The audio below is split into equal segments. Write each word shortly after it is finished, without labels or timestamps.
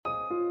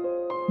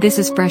This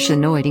is Fresh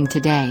Anointing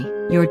Today,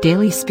 your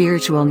daily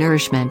spiritual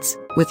nourishments,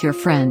 with your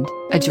friend,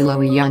 Ajulo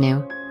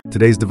Iyanu.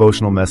 Today's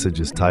devotional message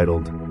is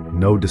titled,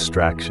 No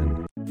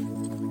Distraction.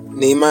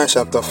 Nehemiah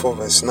chapter 4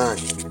 verse 9.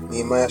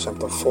 Nehemiah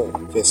chapter 4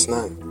 verse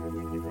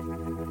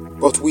 9.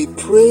 But we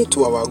prayed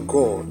to our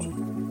God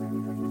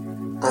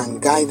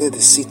and guided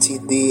the city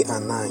day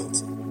and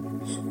night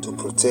to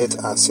protect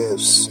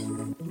ourselves.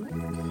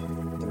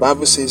 The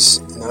Bible says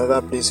in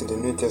another place in the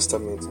New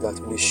Testament that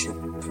we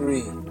should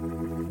pray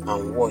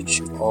and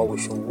watch, or we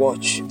should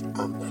watch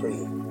and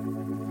pray.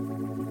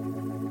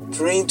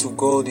 Praying to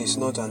God is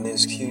not an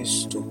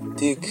excuse to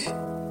take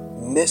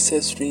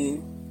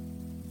necessary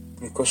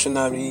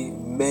precautionary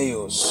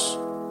measures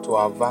to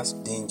avert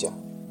danger.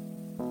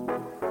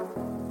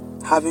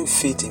 Having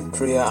faith in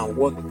prayer and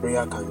what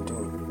prayer can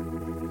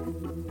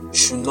do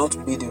should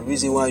not be the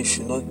reason why you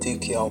should not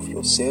take care of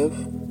yourself,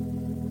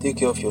 take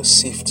care of your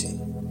safety.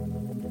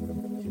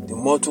 The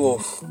motto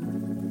of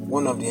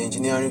one of the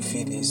engineering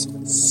field is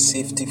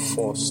safety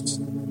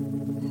first.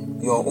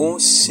 Your own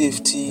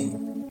safety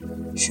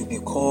should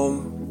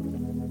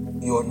become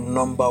your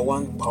number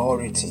one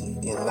priority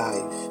in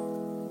life.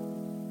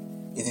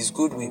 It is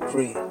good we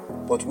pray,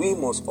 but we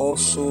must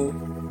also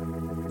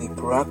be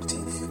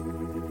proactive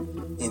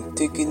in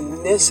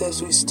taking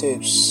necessary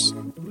steps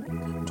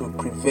to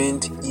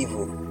prevent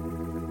evil.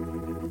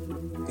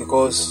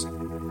 Because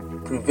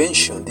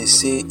prevention, they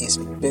say, is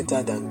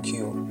better than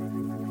cure.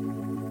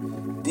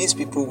 These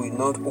people will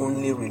not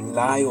only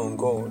rely on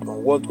God,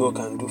 on what God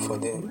can do for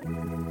them,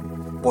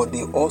 but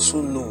they also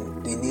know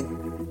they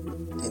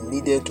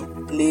needed to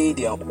play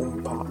their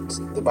own part.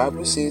 The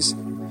Bible says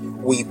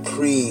we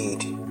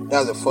prayed.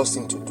 That's the first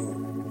thing to do.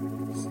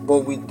 But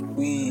we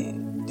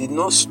did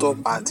not stop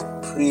at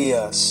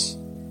prayers.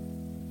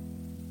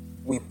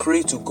 We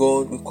pray to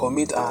God, we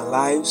commit our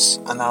lives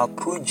and our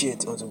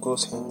project unto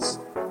God's hands.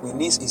 We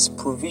need His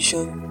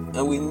provision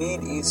and we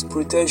need His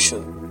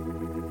protection.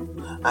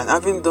 And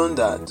having done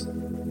that,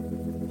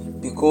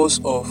 because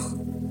of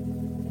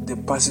the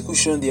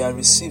persecution they are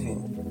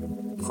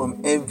receiving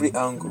from every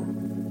angle,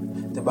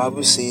 the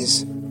Bible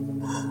says,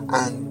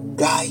 and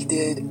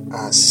guided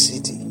our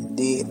city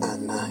day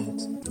and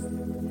night.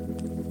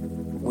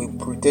 We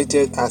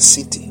protected our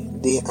city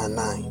day and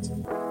night.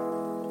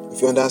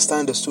 If you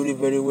understand the story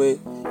very well,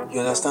 you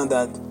understand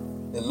that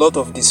a lot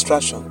of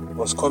distraction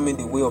was coming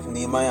the way of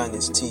Nehemiah and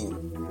his team.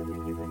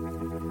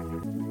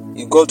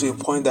 It got to a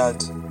point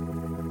that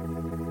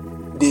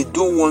they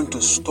don't want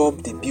to stop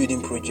the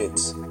building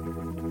projects,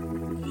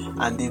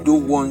 and they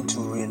don't want to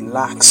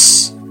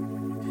relax.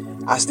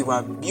 As they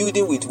were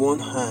building with one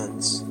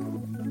hand,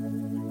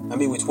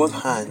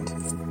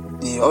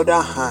 the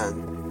other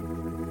hand,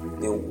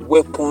 the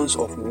weapons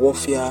of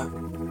warfare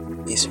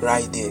is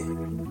right there.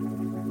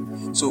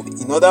 So,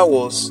 in other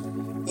words,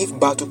 if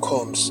battle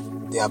comes,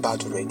 they are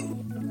battle ready.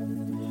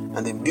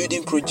 And the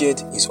building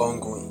project is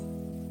ongoing.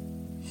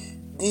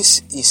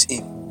 This is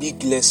a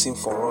big lesson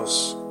for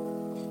us,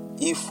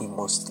 if we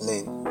must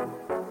learn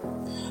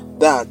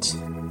that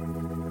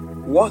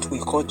what we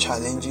call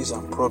challenges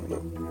and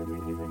problems,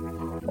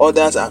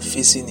 others are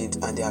facing it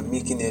and they are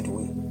making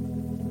headway.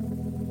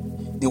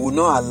 They will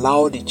not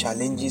allow the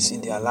challenges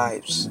in their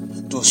lives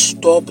to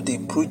stop the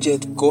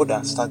project God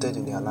has started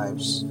in their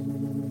lives.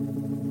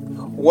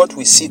 What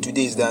we see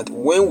today is that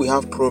when we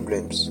have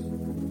problems,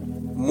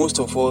 most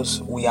of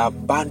us, we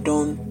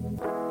abandon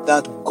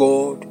that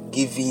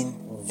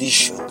God-given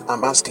vision.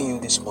 I'm asking you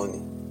this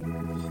morning.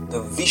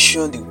 The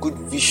vision, the good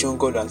vision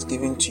God has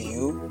given to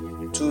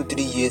you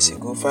 2-3 years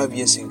ago, 5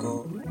 years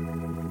ago,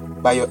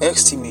 by your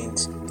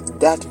estimate,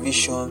 that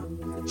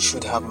vision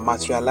should have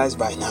materialized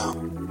by now.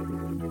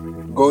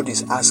 God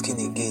is asking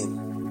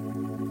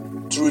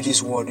again, through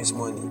this word this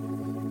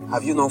morning,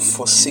 have you not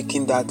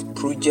forsaken that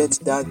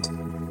project, that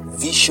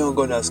vision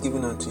God has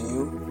given unto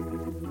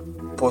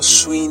you,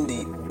 pursuing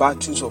the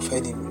battles of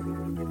enemy?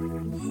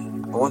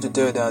 I want to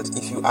tell you that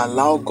if you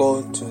allow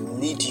God to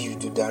lead you,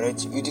 to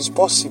direct you, it is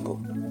possible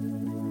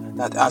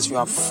that as you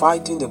are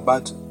fighting the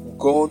battle,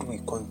 God will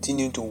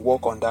continue to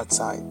work on that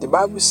side. The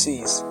Bible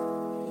says,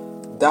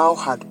 thou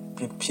had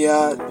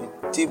prepared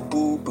a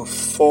table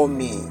before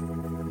me,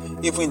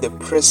 even in the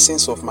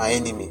presence of my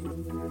enemy.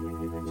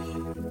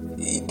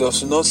 It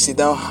does not say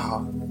thou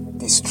hast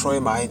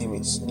destroyed my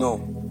enemies.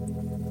 No.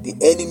 The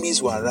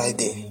enemies were right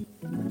there.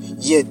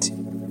 Yet,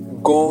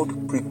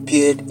 God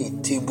prepared a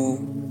table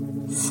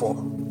for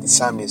the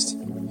psalmist.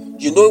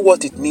 You know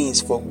what it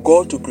means for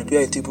God to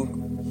prepare a table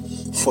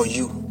for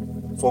you?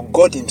 For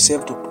God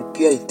Himself to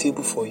prepare a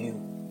table for you.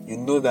 You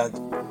know that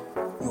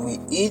you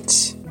will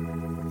eat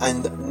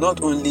and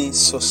not only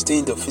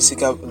sustain the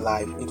physical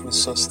life, it will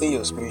sustain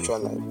your spiritual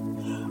life.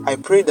 I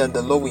pray that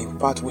the Lord will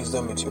impart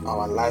wisdom into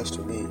our lives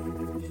today,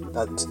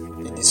 that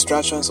the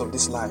distractions of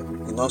this life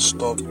will not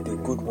stop the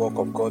good work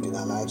of God in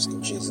our lives,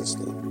 in Jesus'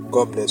 name.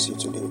 God bless you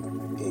today.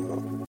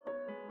 Amen.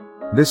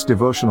 This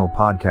devotional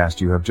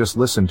podcast you have just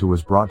listened to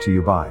was brought to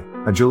you by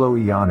Ajulo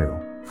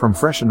Iyanu from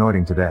Fresh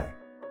Anointing Today.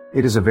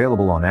 It is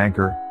available on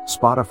Anchor,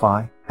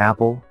 Spotify,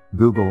 Apple,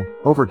 Google,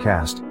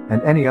 Overcast,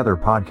 and any other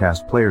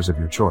podcast players of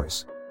your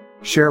choice.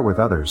 Share with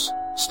others,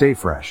 stay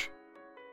fresh.